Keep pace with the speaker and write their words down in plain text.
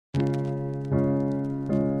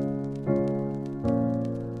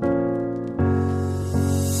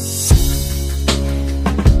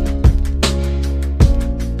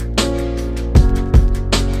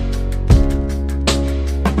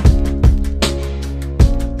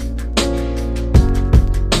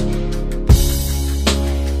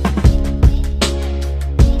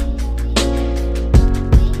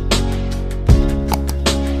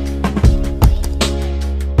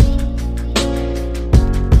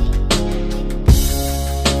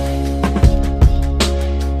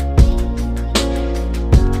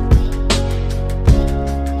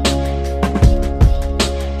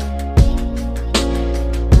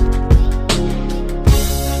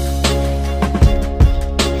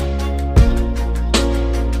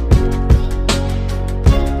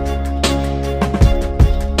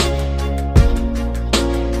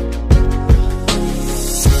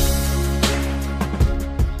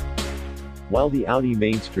While the Audi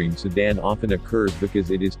mainstream sedan often occurs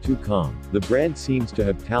because it is too calm, the brand seems to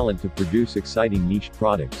have talent to produce exciting niche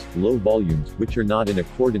products, low volumes, which are not in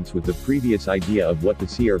accordance with the previous idea of what to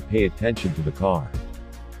see or pay attention to the car.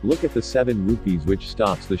 Look at the 7 rupees which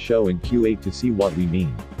stops the show in Q8 to see what we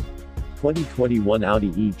mean. 2021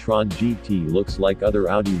 Audi e-tron GT looks like other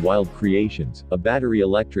Audi wild creations, a battery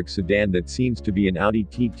electric sedan that seems to be an Audi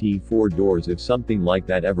TT 4 doors if something like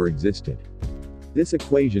that ever existed. This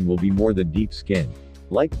equation will be more than deep skin.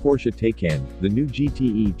 Like Porsche Taycan, the new GT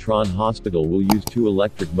e-tron Hospital will use 2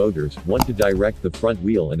 electric motors, one to direct the front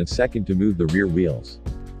wheel and a second to move the rear wheels.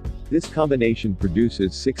 This combination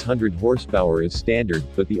produces 600 horsepower as standard,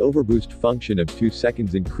 but the overboost function of 2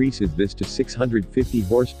 seconds increases this to 650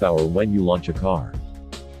 horsepower when you launch a car.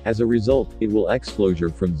 As a result, it will explode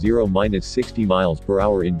from 0–60 miles per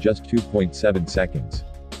hour in just 2.7 seconds.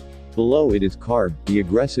 Below it is carved, the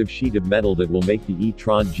aggressive sheet of metal that will make the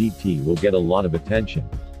e-tron GT will get a lot of attention.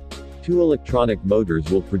 2 electronic motors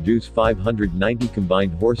will produce 590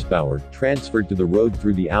 combined horsepower, transferred to the road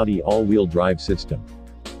through the Audi all-wheel drive system.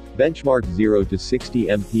 Benchmark 0–60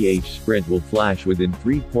 mph sprint will flash within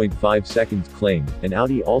 3.5 seconds claimed, and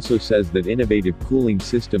Audi also says that innovative cooling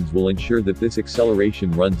systems will ensure that this acceleration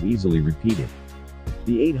runs easily repeated.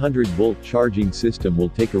 The 800-volt charging system will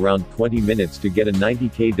take around 20 minutes to get a 90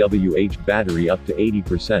 kWh battery up to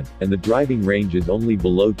 80%, and the driving range is only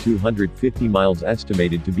below 250 miles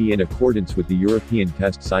estimated to be in accordance with the European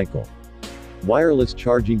test cycle. Wireless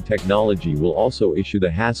charging technology will also issue the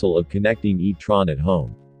hassle of connecting e-tron at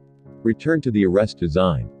home. Return to the Arrest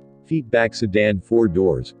design. Feet-back sedan 4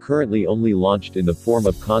 doors, currently only launched in the form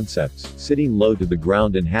of concepts, sitting low to the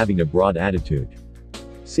ground and having a broad attitude.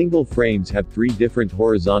 Single frames have 3 different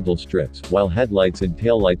horizontal strips, while headlights and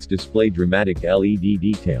taillights display dramatic LED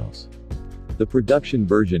details. The production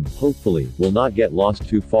version, hopefully, will not get lost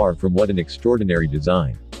too far from what an extraordinary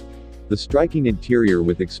design. The striking interior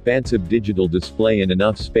with expansive digital display and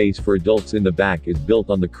enough space for adults in the back is built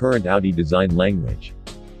on the current Audi design language.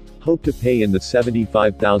 Hope to pay in the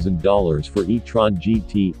 $75,000 for e-tron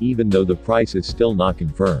GT, even though the price is still not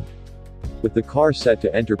confirmed. With the car set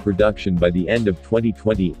to enter production by the end of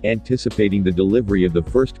 2020, anticipating the delivery of the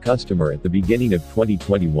first customer at the beginning of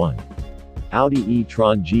 2021. Audi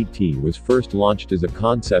e-tron GT was first launched as a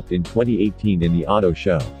concept in 2018 in the auto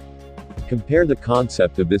show. Compare the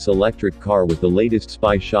concept of this electric car with the latest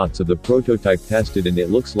spy shots of the prototype tested, and it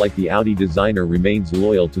looks like the Audi designer remains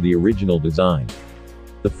loyal to the original design.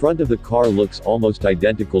 The front of the car looks almost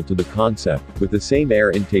identical to the concept, with the same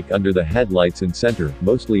air intake under the headlights and center,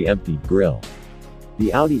 mostly empty, grille.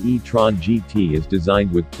 The Audi e-tron GT is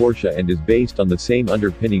designed with Porsche and is based on the same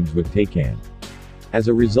underpinnings with Taycan. As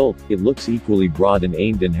a result, it looks equally broad and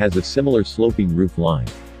aimed and has a similar sloping roof line.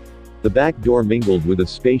 The back door mingled with a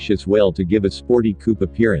spacious whale to give a sporty coupe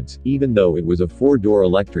appearance, even though it was a 4-door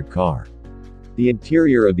electric car. The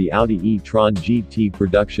interior of the Audi e-tron GT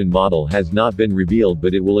production model has not been revealed,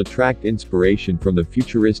 but it will attract inspiration from the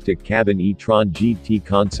futuristic cabin e-tron GT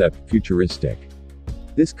concept, Futuristic.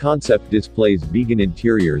 This concept displays vegan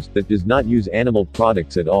interiors that does not use animal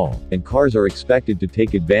products at all, and cars are expected to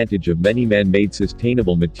take advantage of many man-made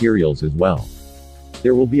sustainable materials as well.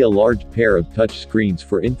 There will be a large pair of touch screens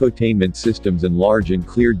for infotainment systems and large and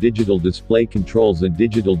clear digital display controls and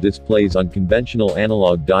digital displays on conventional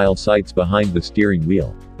analog dial sights behind the steering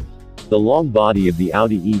wheel. The long body of the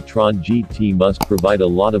Audi e-tron GT must provide a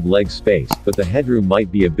lot of leg space, but the headroom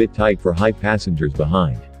might be a bit tight for high passengers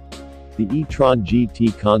behind. The e-tron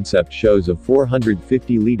GT concept shows a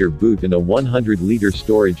 450-liter boot and a 100-liter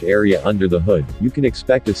storage area under the hood. You can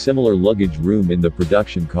expect a similar luggage room in the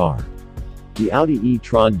production car. The Audi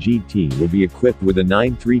e-tron GT will be equipped with a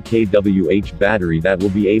 93 kWh battery that will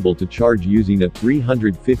be able to charge using a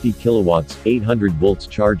 350 kilowatts, 800 volts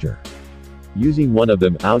charger. Using one of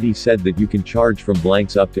them, Audi said that you can charge from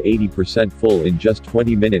blanks up to 80% full in just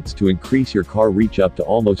 20 minutes to increase your car reach up to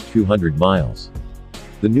almost 200 miles.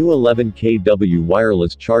 The new 11 kW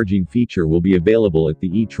wireless charging feature will be available at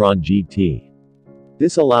the e-tron GT.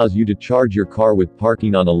 This allows you to charge your car with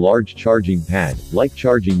parking on a large charging pad, like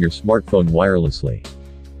charging your smartphone wirelessly.